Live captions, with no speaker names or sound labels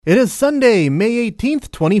It is Sunday, May 18th,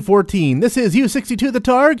 2014. This is U62 The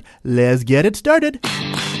Targ. Let's get it started.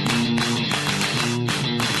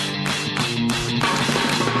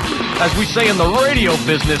 As we say in the radio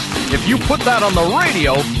business, if you put that on the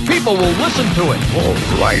radio, people will listen to it. All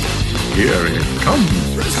right, here it comes.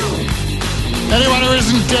 Anyone who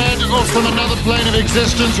isn't dead or from another plane of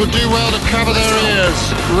existence would do well to cover their ears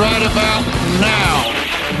right about now.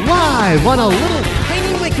 Live on a little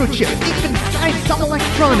tiny microchip deep inside some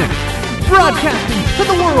electronics, broadcasting to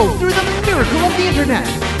the world through the miracle of the internet.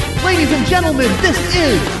 Ladies and gentlemen, this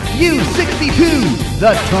is U62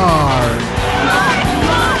 The Targ.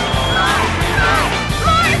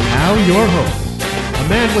 Now your host, a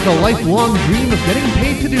man with a lifelong dream of getting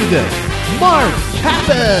paid to do this, Mark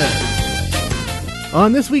Kappas.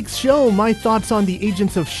 On this week's show, my thoughts on the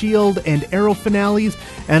Agents of S.H.I.E.L.D. and Arrow finales,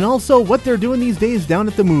 and also what they're doing these days down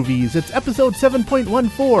at the movies. It's episode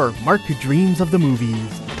 7.14, Mark Dreams of the Movies.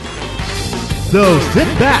 So sit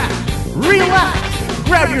back, relax,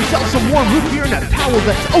 grab yourself some warm root beer and a towel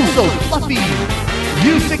that's oh so fluffy.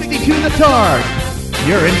 U62 The Targ,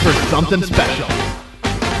 you're in for something special.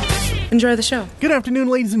 Enjoy the show. Good afternoon,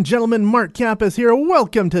 ladies and gentlemen. Mark Kappas here.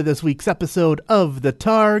 Welcome to this week's episode of The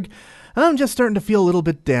Targ. I'm just starting to feel a little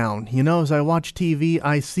bit down. You know, as I watch TV,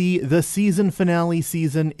 I see the season finale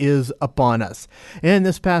season is upon us. And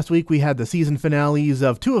this past week, we had the season finales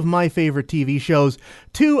of two of my favorite TV shows,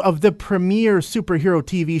 two of the premier superhero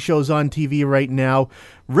TV shows on TV right now,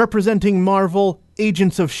 representing Marvel,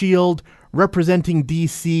 Agents of S.H.I.E.L.D., representing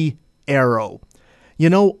DC, Arrow. You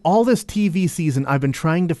know, all this TV season, I've been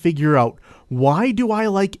trying to figure out, why do I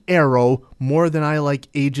like Arrow more than I like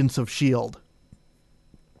Agents of S.H.I.E.L.D.?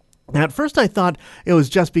 At first I thought it was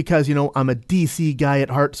just because, you know, I'm a DC guy at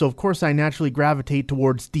heart, so of course I naturally gravitate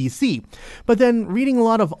towards DC. But then reading a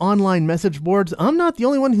lot of online message boards, I'm not the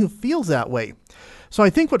only one who feels that way. So I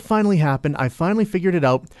think what finally happened, I finally figured it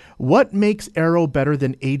out. What makes Arrow better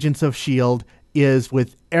than Agents of S.H.I.E.L.D. is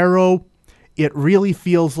with Arrow, it really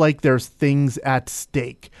feels like there's things at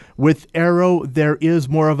stake. With Arrow, there is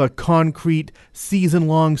more of a concrete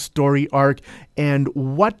season-long story arc, and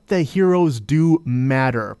what the heroes do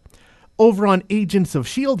matter. Over on Agents of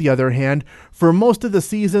S.H.I.E.L.D., the other hand, for most of the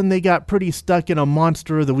season, they got pretty stuck in a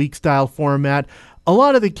Monster of the Week style format. A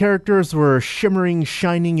lot of the characters were shimmering,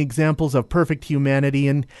 shining examples of perfect humanity,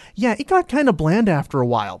 and yeah, it got kind of bland after a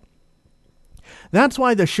while. That's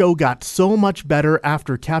why the show got so much better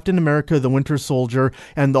after Captain America the Winter Soldier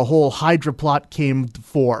and the whole Hydra plot came to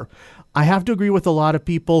fore. I have to agree with a lot of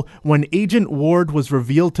people, when Agent Ward was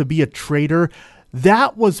revealed to be a traitor,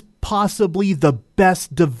 that was possibly the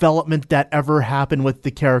best development that ever happened with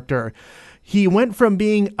the character. He went from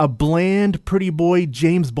being a bland, pretty boy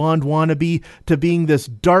James Bond wannabe to being this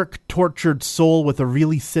dark, tortured soul with a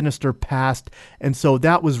really sinister past, and so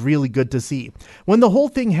that was really good to see. When the whole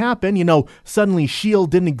thing happened, you know, suddenly S.H.I.E.L.D.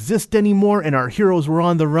 didn't exist anymore and our heroes were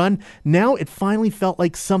on the run, now it finally felt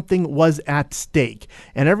like something was at stake.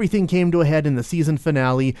 And everything came to a head in the season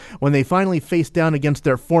finale when they finally faced down against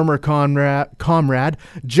their former comrade,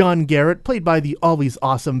 John Garrett, played by the always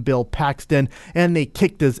awesome Bill Paxton, and they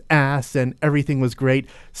kicked his ass and everything was great.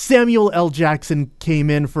 Samuel L. Jackson came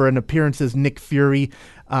in for an appearance as Nick Fury.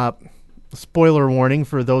 Spoiler warning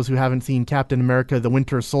for those who haven't seen Captain America the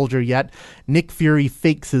Winter Soldier yet. Nick Fury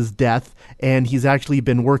fakes his death, and he's actually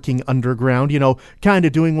been working underground, you know, kind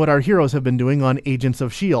of doing what our heroes have been doing on Agents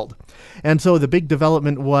of S.H.I.E.L.D. And so the big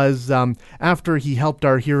development was, after he helped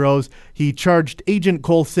our heroes, he charged Agent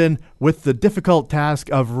Coulson with the difficult task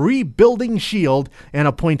of rebuilding S.H.I.E.L.D. and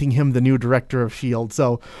appointing him the new director of S.H.I.E.L.D.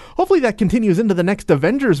 So hopefully that continues into the next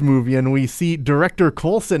Avengers movie and we see Director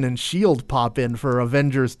Coulson and S.H.I.E.L.D. pop in for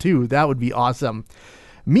Avengers 2. That would be awesome.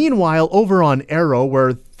 Meanwhile, over on Arrow,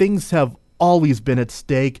 where things have always been at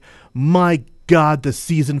stake, my God, the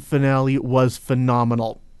season finale was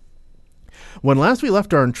phenomenal. When last we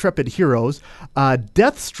left our intrepid heroes,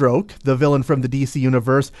 Deathstroke, the villain from the DC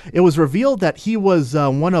universe, it was revealed that he was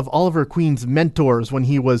one of Oliver Queen's mentors when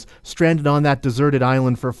he was stranded on that deserted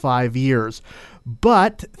island for 5 years.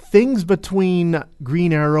 But things between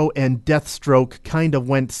Green Arrow and Deathstroke kind of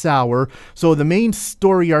went sour, so the main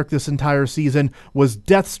story arc this entire season was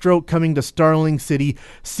Deathstroke coming to Starling City,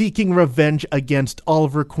 seeking revenge against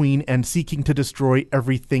Oliver Queen and seeking to destroy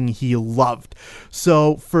everything he loved.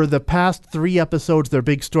 So for the past 3 episodes, their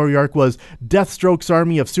big story arc was Deathstroke's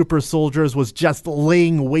army of super soldiers was just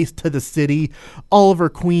laying waste to the city. Oliver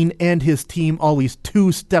Queen and his team always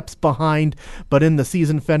 2 steps behind, but in the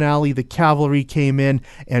season finale, the cavalry came in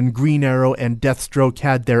and Green Arrow and Deathstroke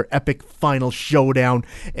had their epic final showdown,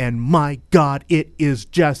 and my god, it is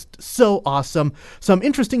just so awesome. Some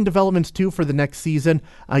interesting developments too for the next season.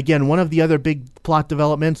 Again, one of the other big plot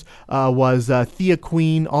developments was Thea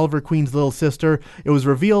Queen, Oliver Queen's little sister. It was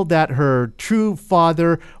revealed that her true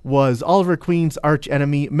father was Oliver Queen's arch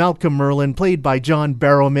enemy, Malcolm Merlyn, played by John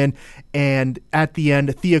Barrowman, and at the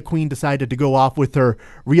end, Thea Queen decided to go off with her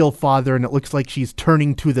real father, and it looks like she's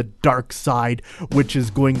turning to the dark side, which is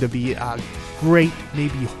going to be a great,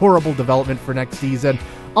 maybe horrible development for next season.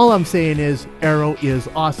 All I'm saying is Arrow is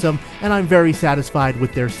awesome, and I'm very satisfied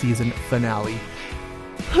with their season finale.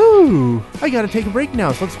 Whew, I gotta take a break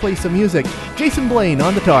now, so let's play some music. Jason Blaine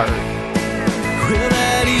on the Targ. Well,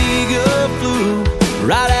 that eagle flew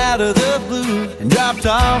right out of the blue and dropped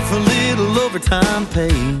off a little overtime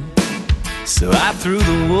pay. So I threw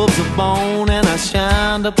the wolves a bone and I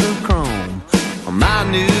shined up the chrome on my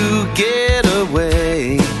new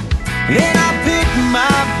getaway. And I picked my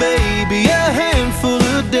baby a handful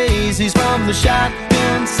of daisies from the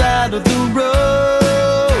shotgun side of the road.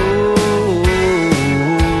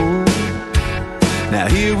 Now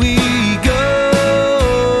here we go.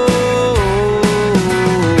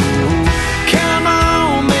 Come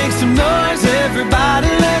on, make some noise, everybody.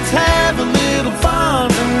 Let's have a little fun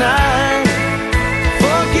tonight.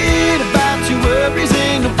 Forget about your worries,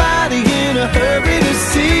 ain't nobody in a hurry to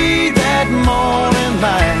see that morning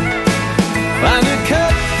light. Find a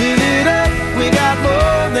cup, fill it up, we got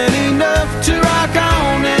more than enough to rock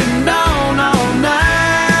on and on all night.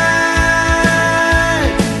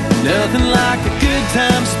 Nothing like a good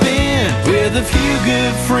time spent with a few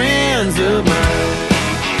good friends of mine.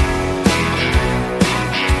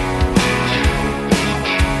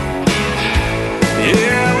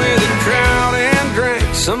 Yeah, with a crowd and drink,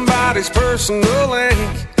 somebody's personal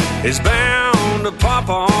link is bound to pop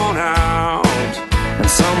on out. And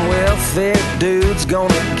some well-fit dude's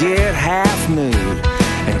gonna get half nude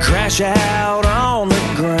and crash out on the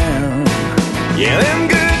ground. Yeah, them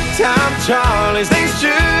good time Charlies, they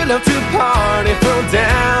sure love to party, throw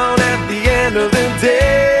down at the end of the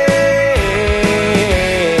day.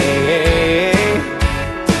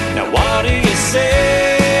 Now what do you say?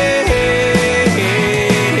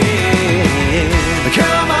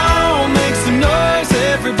 Come on, make some noise,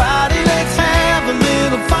 everybody, let's have a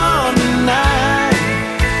little fun tonight.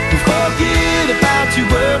 Forget about your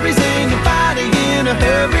worries, ain't nobody in a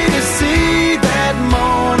hurry to see that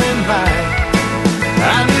morning light.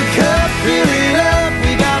 I new cup, fill it up,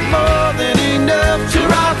 we got more than enough to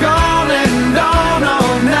rock on and on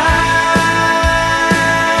all night.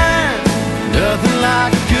 Nothing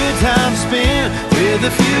like a good time spent with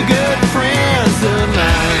a few good friends of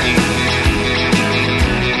mine.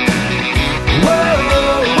 Whoa,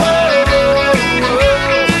 whoa, whoa, whoa,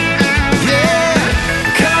 yeah,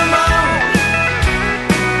 come on.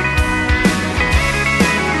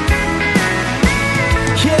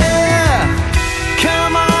 Yeah,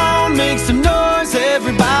 come on, make some noise,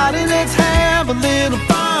 everybody, let's have a little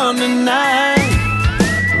fun tonight.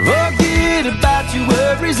 Forget about your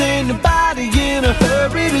worries, ain't nobody in a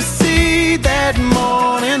hurry to see that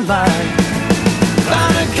morning light.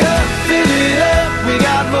 Find a cup, fill it up, we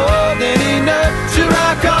got more than enough to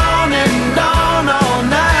rock on and on all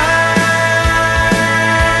night.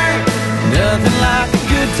 Nothing like a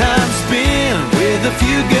good time spent with a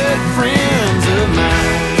few good friends of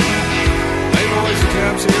mine. Hey boys, the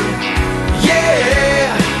Caps here.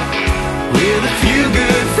 Yeah, with a few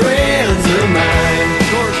good friends of mine.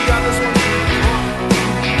 George, you got this one?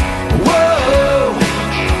 Whoa,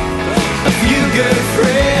 a few good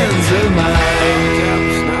friends of mine.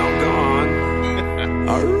 Caps now gone.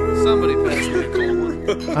 Somebody pass me a cold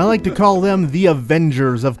one. I like to call them the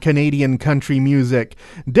Avengers of Canadian country music.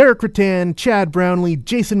 Derek Rattan, Chad Brownlee,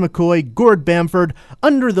 Jason McCoy, Gord Bamford,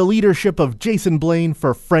 under the leadership of Jason Blaine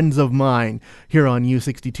for Friends of Mine. Here on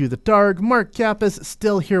U62 The Targ, Mark Kappas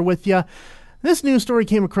still here with you. This news story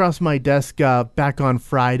came across my desk back on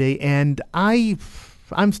Friday, and I'm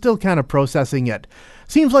still kind of processing it.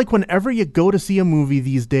 Seems like whenever you go to see a movie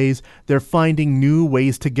these days, they're finding new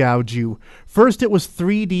ways to gouge you. First it was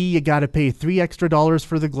 3D, you gotta pay $3 extra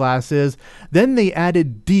for the glasses. Then they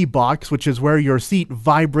added D-Box, which is where your seat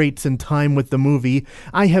vibrates in time with the movie.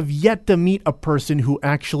 I have yet to meet a person who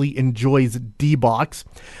actually enjoys D-Box.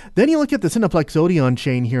 Then you look at the Cineplex Odeon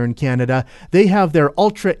chain here in Canada. They have their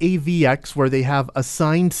Ultra AVX, where they have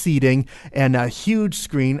assigned seating and a huge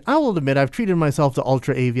screen. I will admit, I've treated myself to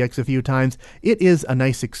Ultra AVX a few times. It is a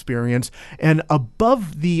nice experience. And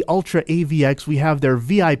above the Ultra AVX, we have their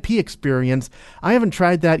VIP experience. I haven't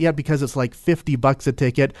tried that yet because it's like $50 a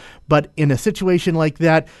ticket, but in a situation like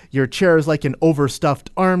that, your chair is like an overstuffed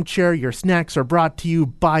armchair. Your snacks are brought to you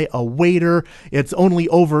by a waiter. It's only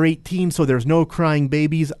over 18, so there's no crying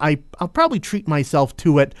babies. I'll probably treat myself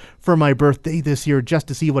to it for my birthday this year just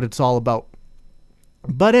to see what it's all about.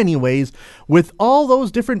 But anyways, with all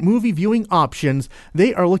those different movie viewing options,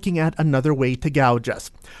 they are looking at another way to gouge us.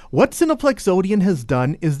 What Cineplex Odeon has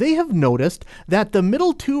done is they have noticed that the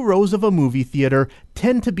middle 2 rows of a movie theater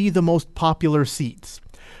tend to be the most popular seats.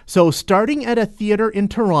 So starting at a theater in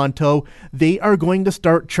Toronto, they are going to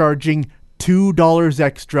start charging $2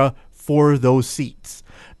 extra for those seats.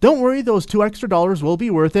 Don't worry, those $2 extra will be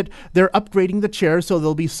worth it. They're upgrading the chairs so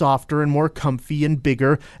they'll be softer and more comfy and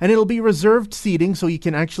bigger, and it'll be reserved seating so you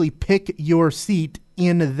can actually pick your seat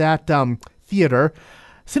in that theater.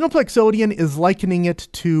 Cineplex Odeon is likening it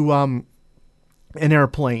to an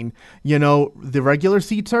airplane. You know, the regular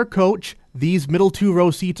seats are coach. These middle 2 row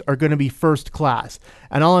seats are going to be first class.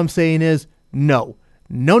 And all I'm saying is no.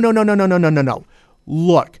 No.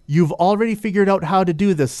 Look, you've already figured out how to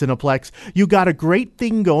do this, Cineplex. You got a great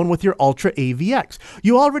thing going with your Ultra AVX.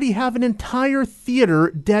 You already have an entire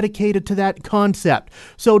theater dedicated to that concept.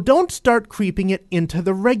 So don't start creeping it into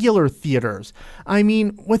the regular theaters. I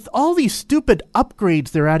mean, with all these stupid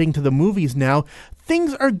upgrades they're adding to the movies now,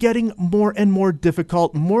 things are getting more and more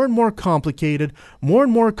difficult, more and more complicated, more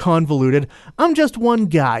and more convoluted. I'm just one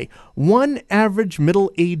guy, one average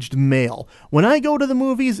middle-aged male. When I go to the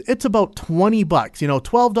movies, it's about $20.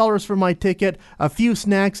 $12 for my ticket, a few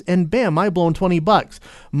snacks, and bam, I blown $20.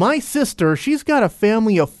 My sister, she's got a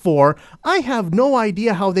family of 4. I have no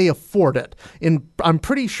idea how they afford it. And I'm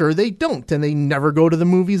pretty sure they don't, and they never go to the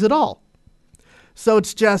movies at all. So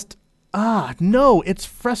it's just... no, it's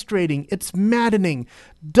frustrating. It's maddening.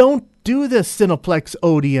 Don't do this, Cineplex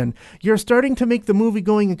Odeon. You're starting to make the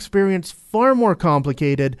movie-going experience far more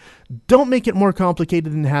complicated. Don't make it more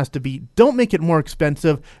complicated than it has to be. Don't make it more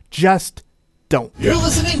expensive. Just don't. You're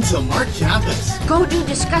listening to Mark Kappas. Go do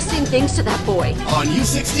disgusting things to that boy. On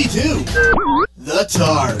U62, The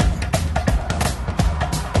Targ.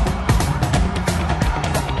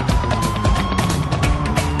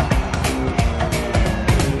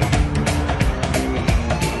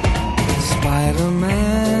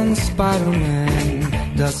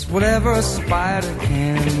 Spider-Man does whatever a spider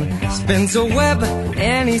can. Spins a web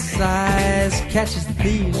any size, catches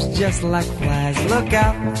thieves just like flies. Look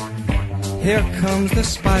out, here comes the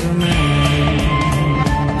Spider-Man.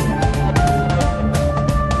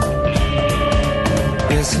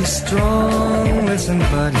 Is he strong? Listen,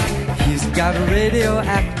 buddy, he's got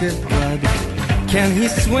radioactive blood. Can he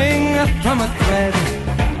swing from a thread?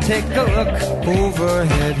 Take a look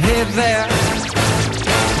overhead. Hey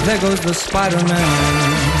there goes the Spider-Man.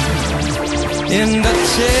 In the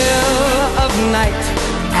chill of night,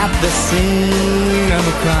 at the scene of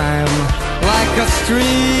a crime, like a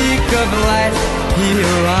streak of light, he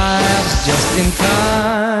arrives just in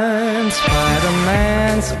time.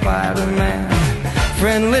 Spider-Man, Spider-Man,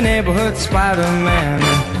 friendly neighborhood Spider-Man.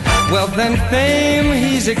 Wealth and fame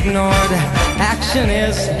he's ignored, action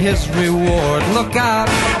is his reward. Look out,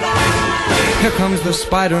 here comes the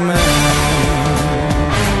Spider-Man.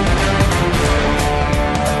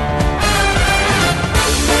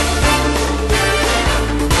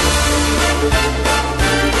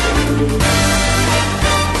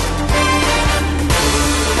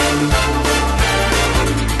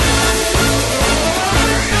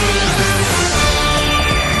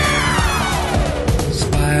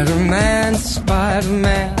 Spider-Man,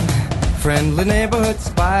 Spider-Man, friendly neighborhood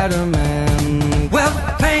Spider-Man. Well,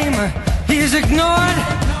 fame, he's ignored,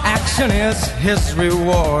 action is his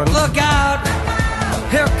reward. Look out,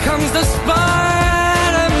 here comes the Spider-Man.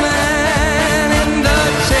 In the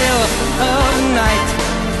chill of night,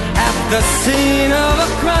 at the scene of a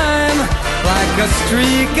crime, like a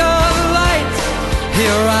streak of light, he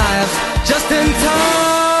arrives just in time.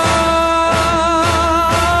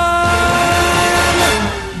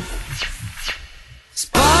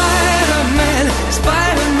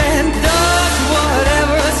 Spider-Man does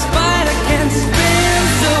whatever a spider can.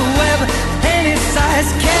 Spins a web any size,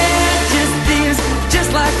 catches thieves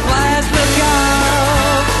just like flies. Look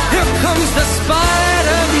out, here comes the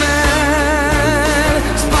Spider-Man.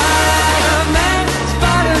 Spider-Man,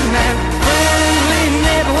 Spider-Man, friendly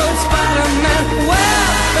neighborhood Spider-Man.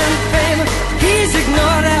 Wealth and fame he's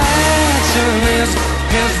ignored, action is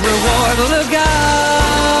his reward. Look out,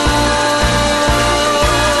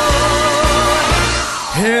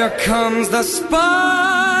 here comes the Spider-Man.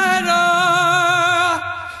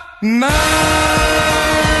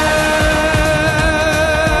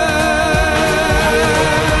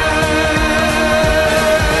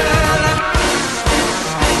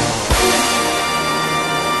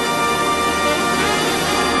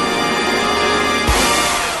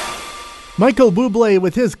 Michael Bublé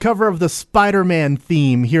with his cover of the Spider-Man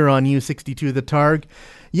theme here on U62 The Targ.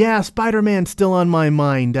 Yeah, Spider-Man's still on my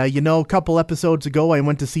mind. A couple episodes ago, I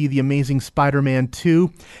went to see The Amazing Spider-Man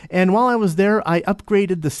 2, and while I was there, I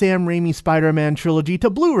upgraded the Sam Raimi Spider-Man trilogy to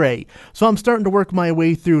Blu-ray. So I'm starting to work my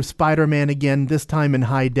way through Spider-Man again, this time in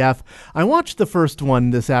high def. I watched the first one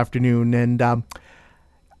this afternoon, and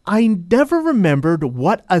I never remembered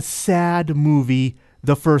what a sad movie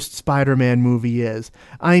the first Spider-Man movie is.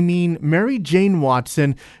 I mean, Mary Jane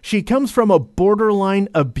Watson, she comes from a borderline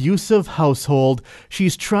abusive household.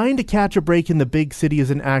 She's trying to catch a break in the big city as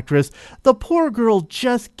an actress. The poor girl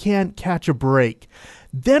just can't catch a break.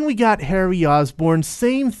 Then we got Harry Osborn,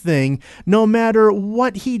 same thing. No matter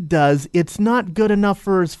what he does, it's not good enough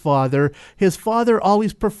for his father. His father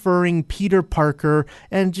always preferring Peter Parker,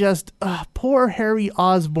 and just, poor Harry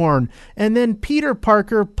Osborn. And then Peter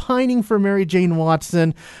Parker pining for Mary Jane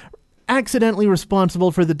Watson, accidentally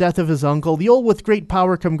responsible for the death of his uncle. The old with great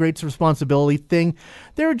power come great responsibility thing.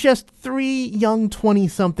 They're just three young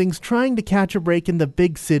 20-somethings trying to catch a break in the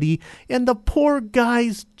big city, and the poor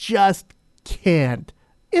guys just can't.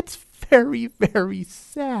 It's very, very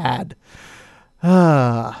sad.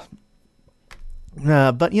 But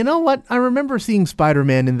you know what? I remember seeing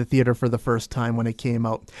Spider-Man in the theater for the first time when it came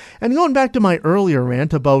out. And going back to my earlier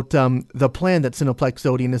rant about the plan that Cineplex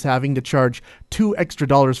Odeon is having to charge $2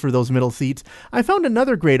 extra for those middle seats, I found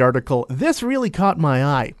another great article. This really caught my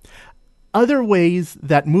eye. Other ways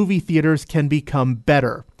that movie theaters can become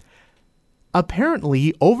better.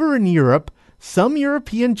 Apparently, over in Europe, some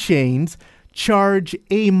European chains charge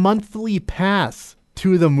a monthly pass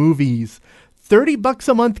to the movies. $30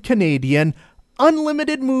 a month Canadian,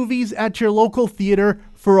 unlimited movies at your local theater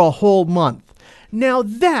for a whole month. Now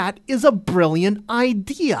that is a brilliant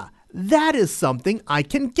idea. That is something I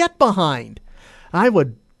can get behind. I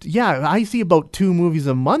see about 2 movies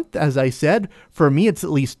a month, as I said. For me, it's at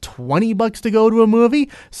least $20 to go to a movie.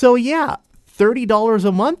 So yeah, $30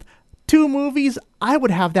 a month, 2 movies, I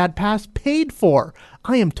would have that pass paid for.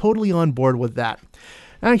 I am totally on board with that.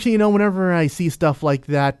 Actually, whenever I see stuff like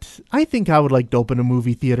that, I think I would like to open a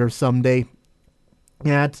movie theater someday.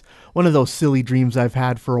 Yeah, it's one of those silly dreams I've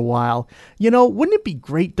had for a while. Wouldn't it be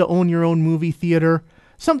great to own your own movie theater?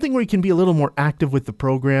 Something where you can be a little more active with the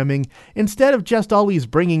programming. Instead of just always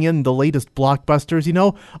bringing in the latest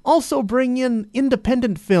blockbusters, also bring in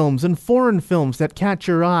independent films and foreign films that catch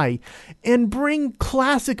your eye. And bring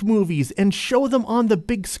classic movies and show them on the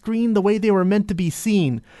big screen the way they were meant to be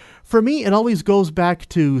seen. For me, it always goes back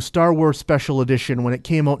to Star Wars Special Edition when it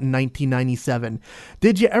came out in 1997.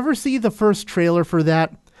 Did you ever see the first trailer for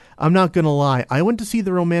that? I'm not going to lie, I went to see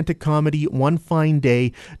the romantic comedy One Fine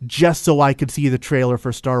Day just so I could see the trailer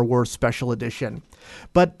for Star Wars Special Edition.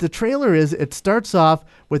 But the trailer it starts off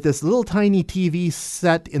with this little tiny TV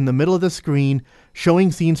set in the middle of the screen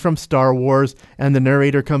showing scenes from Star Wars, and the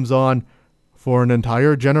narrator comes on, "For an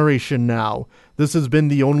entire generation now, this has been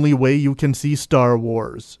the only way you can see Star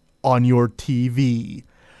Wars, on your TV."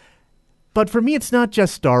 But for me, it's not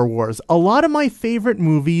just Star Wars. A lot of my favorite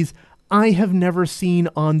movies I have never seen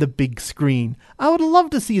on the big screen. I would love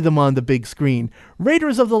to see them on the big screen.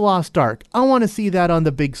 Raiders of the Lost Ark, I want to see that on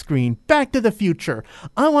the big screen. Back to the Future,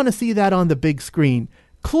 I want to see that on the big screen.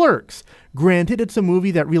 Clerks, granted it's a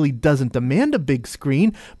movie that really doesn't demand a big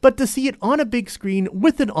screen, but to see it on a big screen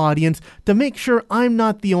with an audience to make sure I'm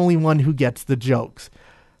not the only one who gets the jokes.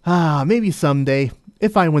 Maybe someday,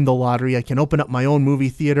 if I win the lottery, I can open up my own movie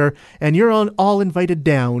theater, and you're all invited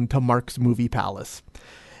down to Mark's Movie Palace.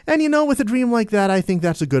 And with a dream like that, I think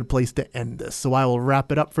that's a good place to end this. So I will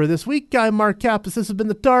wrap it up for this week. I'm Mark Kappas. This has been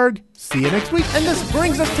The Targ. See you next week. And this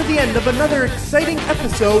brings us to the end of another exciting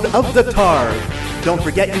episode of The Targ. Don't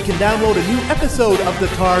forget you can download a new episode of The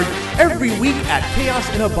Targ every week at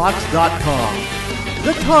chaosinabox.com.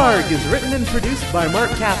 The Targ is written and produced by Mark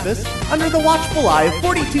Kappas under the watchful eye of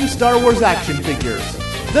 42 Star Wars action figures.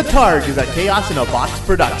 The Targ is a Chaos in a Box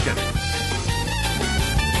production.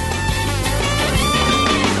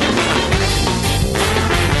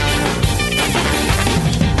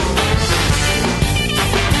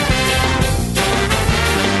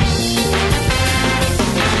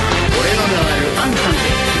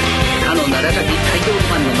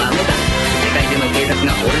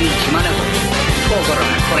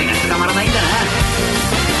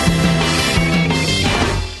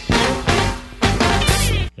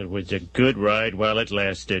 It was a good ride while it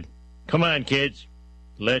lasted. Come on, kids.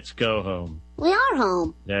 Let's go home. We are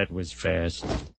home. That was fast.